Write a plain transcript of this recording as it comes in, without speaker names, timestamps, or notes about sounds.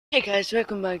Hey guys,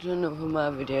 welcome back to another of my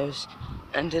videos,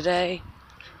 and today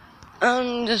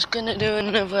I'm just gonna do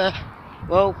another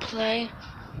roleplay,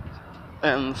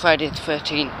 Friday the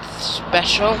 13th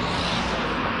special.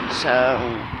 So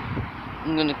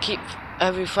I'm gonna keep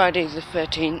every Friday the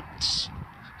 13th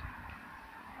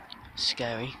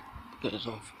scary because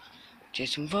of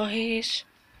Jason Voorhees.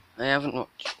 I haven't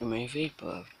watched the movie,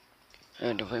 but I've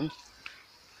heard of him.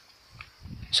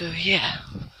 So yeah,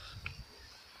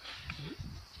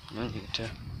 I need to.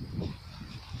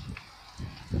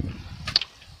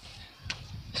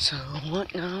 So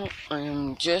right now I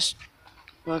am just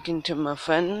working to my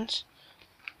friends,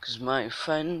 because my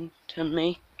friend and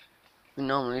me, we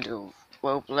normally do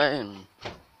roleplay and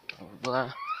blah blah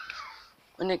blah.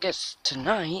 When it gets to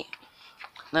night,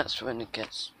 that's when it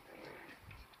gets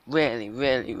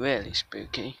really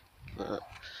spooky. But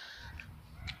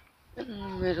in the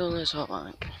middle is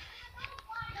alright.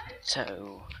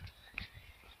 So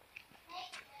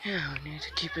yeah, we need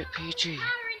to keep it PG.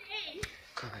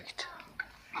 Correct.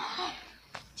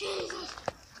 Jesus.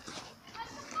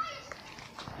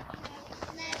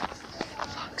 For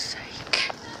fuck's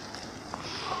sake.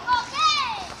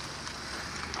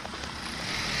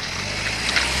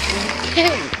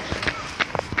 Okay.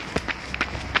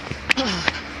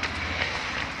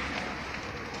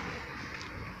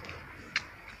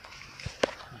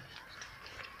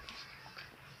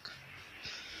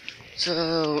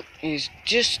 So he's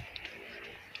just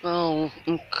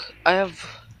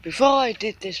before I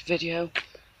did this video,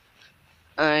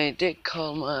 I did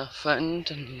call my friend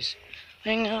and he's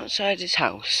hanging outside his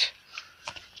house.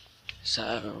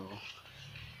 So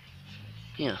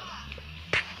yeah.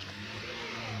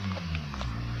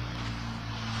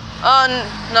 On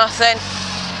nothing.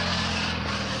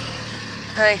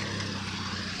 Hey.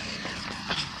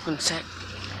 One sec.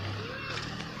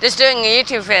 Just doing a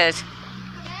YouTube video.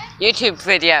 YouTube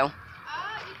video.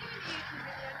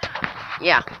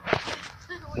 Yeah.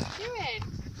 What are you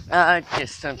doing?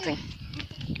 Just something.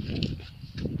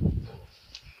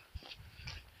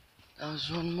 That was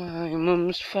one of my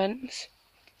mum's friends.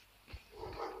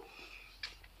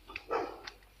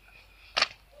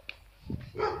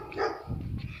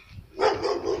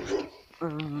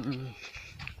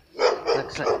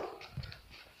 Looks like.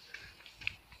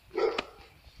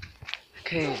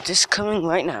 Okay, just coming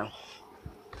right now.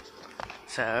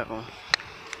 So.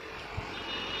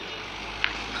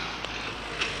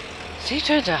 Is he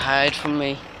trying to hide from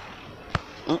me?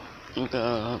 Oh, I'm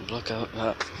gonna block out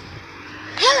that.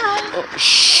 Hello. Oh,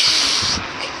 shh.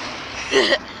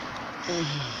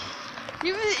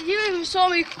 You even saw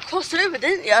me cross over,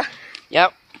 didn't you?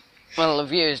 Yep. Well, the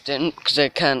viewers didn't, because they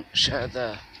can't show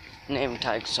the name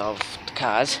tags of the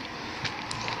cars.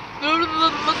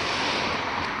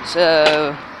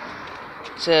 So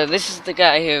this is the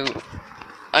guy who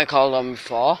I called on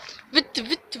before.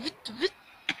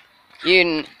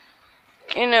 You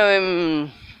know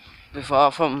him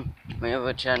before from my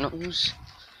other channels.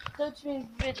 Don't mean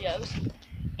videos.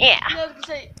 Yeah. No, I was gonna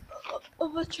say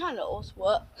other channels.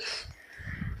 What?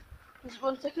 Just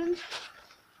 1 second.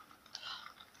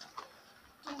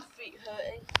 My feet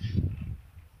hurting.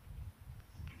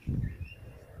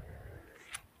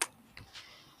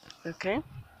 Okay.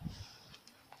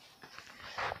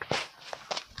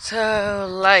 So,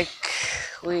 like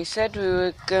we said, we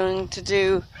were going to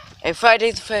do a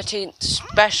Friday the 13th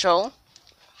special,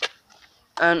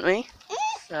 aren't we?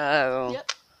 So,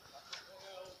 Yep.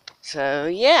 so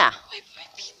yeah.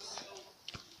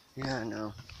 Yeah, I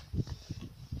know.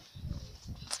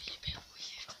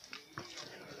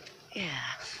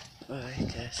 Yeah.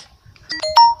 Alright, guys.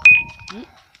 I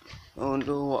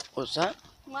wonder what was that?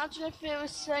 Imagine if it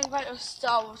was saying about a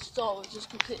Star Wars store was just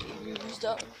completely used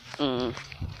up.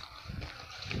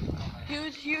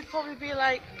 You'd probably be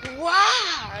like,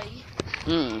 why?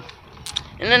 And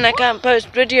then I can't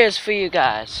post videos for you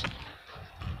guys.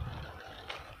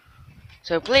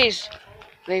 So please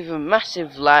leave a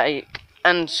massive like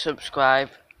and subscribe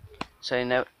so you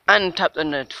know, and tap the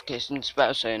notifications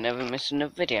bell so you never miss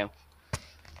another video.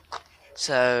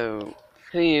 So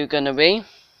who are you gonna be?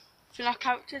 FNAF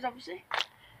characters, obviously.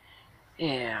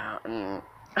 Yeah,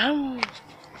 I'm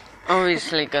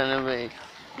obviously gonna be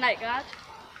Night Guard.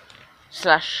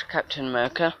 / Captain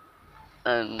America,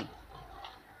 and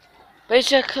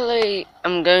basically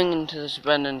I'm going into this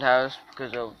abandoned house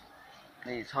because of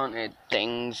these haunted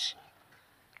things,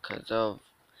 because of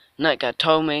Night Guard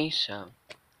told me, so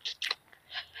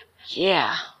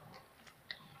yeah,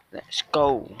 let's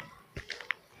go.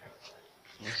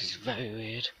 This is very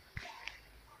weird.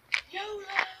 YOLO!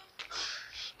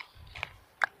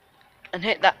 And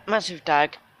hit that massive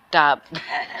dab. Dab.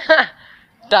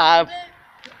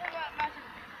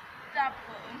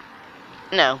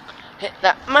 No, hit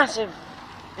that massive,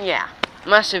 yeah,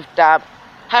 massive dab.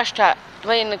 Hashtag,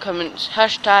 write in the comments,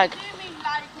 hashtag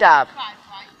dab.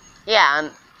 Yeah,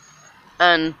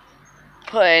 and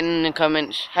put it in the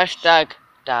comments, hashtag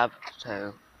dab.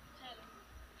 So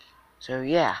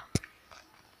yeah.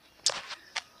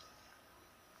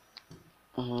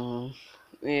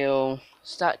 We'll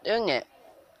start doing it.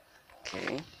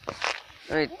 Okay.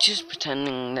 We're just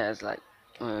pretending there's like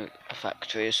a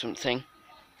factory or something.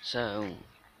 So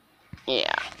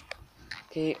yeah.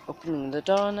 Okay, opening the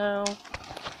door now.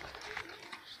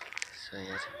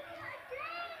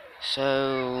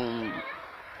 So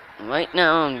right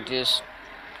now I'm just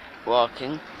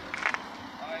walking.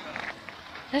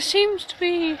 There seems to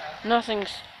be nothing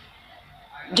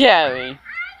scary.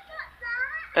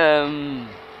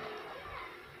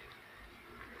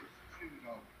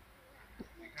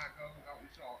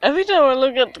 Every time I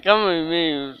look at the camera it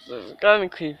moves, it's kind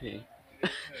of creepy.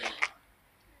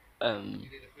 I'm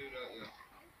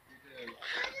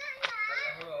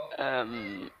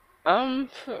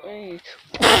pretty...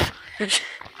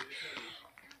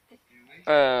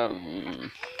 Oh.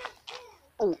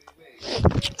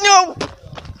 No!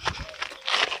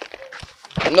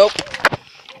 Nope.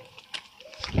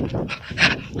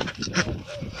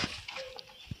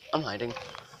 I'm hiding.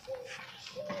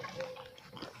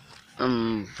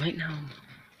 Right now.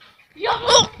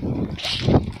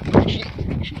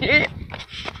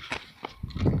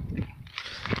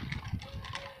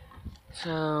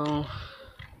 So,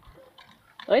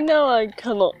 right now I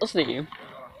cannot see you.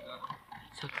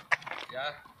 So,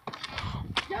 yeah.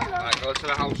 Right, go to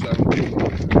the house then.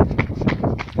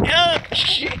 Oh,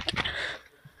 shit.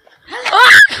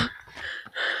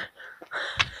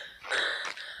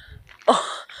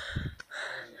 Oh.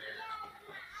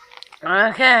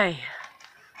 Okay.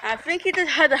 I think he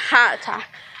just had a heart attack.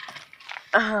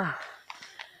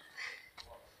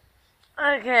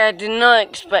 Okay, I did not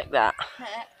expect that.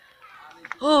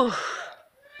 Oh,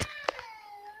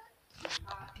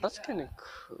 that's kind of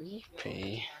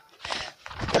creepy.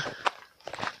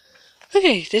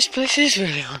 Okay, this place is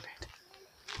really haunted.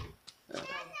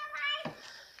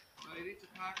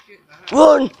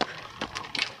 Run!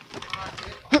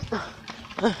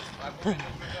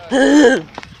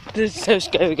 This is so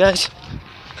scary, guys.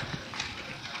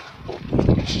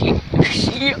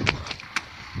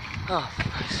 Oh, for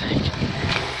Christ's sake.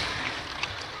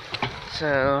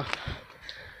 So,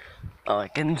 oh, I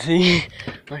can see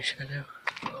my shadow.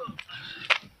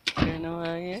 Do you know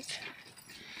where he is?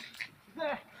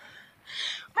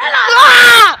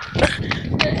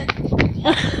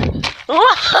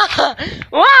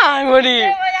 Why would he?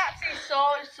 I actually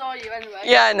saw you anyway.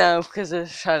 Yeah, I know, because of the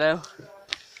shadow.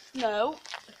 No,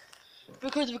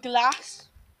 because of glass.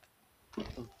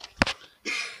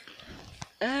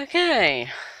 Okay.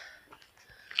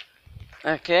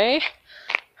 Okay.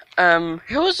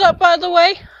 Who was that, by the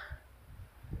way?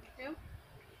 Who?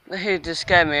 Who just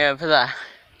scared me over there?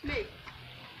 Me.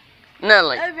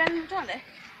 Nelly. Animatronic.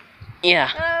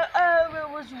 Yeah.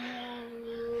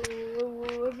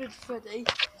 It was Freddy.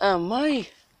 Oh,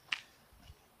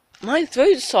 my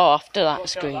throat's sore after that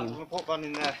scream. Put one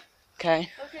in there.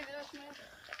 Okay. Okay, that's me.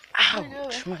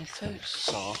 Ouch, my throat's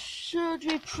sore. Should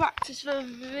we practice the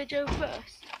video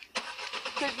first?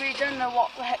 Because we don't know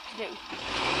what the heck to do.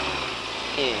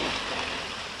 Yeah.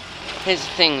 Here's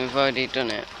the thing, we've already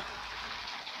done it.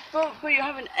 But you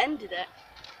haven't ended it.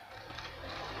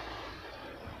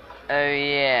 Oh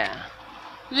yeah.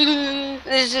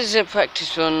 This is a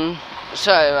practice run.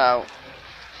 Sorry about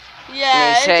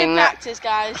Yeah, it's a saying that. practice,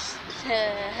 guys.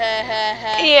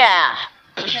 Yeah.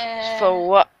 For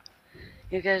what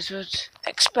you guys would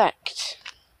expect.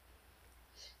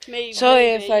 Maybe.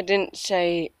 Sorry if I didn't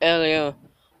say earlier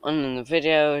on in the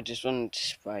video, I just wanted to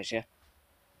surprise you.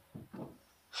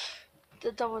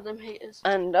 The double them haters.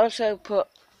 And also put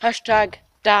hashtag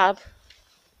dab.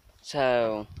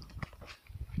 So,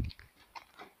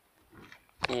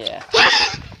 yeah.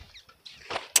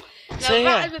 Now So, that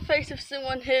yeah. is the face of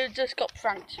someone who just got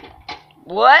pranked.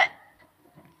 What?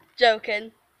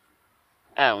 Joking.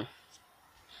 Oh.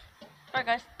 Right,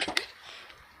 guys.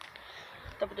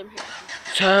 Double them haters.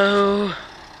 So,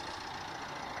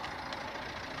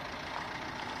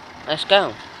 let's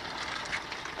go.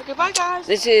 Okay, bye, guys.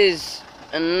 This is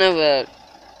another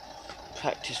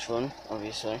practice run,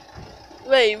 obviously.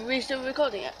 Wait, are we still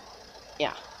recording it?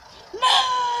 Yeah. No!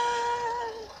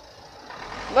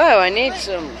 Well, I need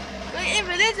some. Wait, if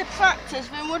it is a practice,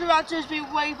 then would that just be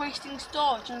wasting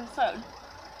storage on the phone?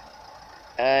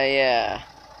 Yeah.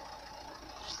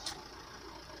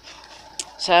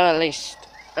 So at least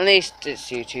it's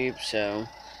YouTube, so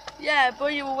Yeah,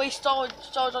 but you will waste storage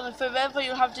on it forever.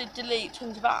 You'll have to delete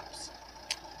tons of apps.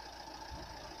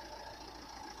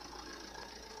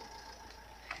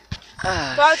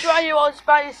 That's why you always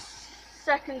buy a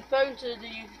second phone to do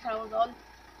YouTube channels on.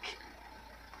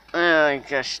 Oh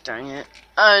gosh dang it.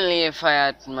 Only if I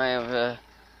had my other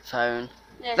phone.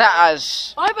 Yeah, That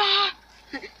has... Bye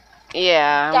bye!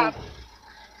 Yeah. Dab.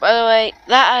 By the way,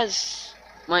 that has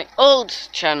my old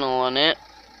channel on it.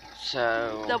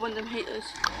 So... That one of them haters.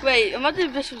 Wait, imagine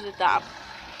if this was a dab.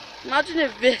 Imagine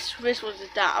if this was a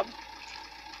dab.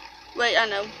 Wait, I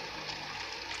know.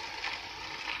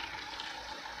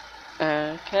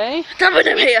 Okay. Dab with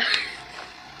them here!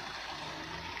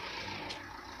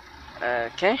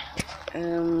 Okay.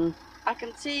 I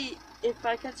can see, if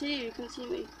I can see you, you can see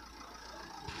me.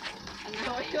 I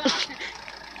know what you are.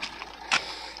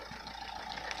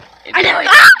 I know what you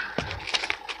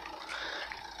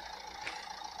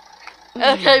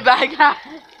are. Okay, bye guys.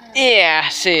 Yeah,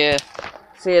 see you.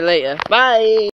 See you later. Bye.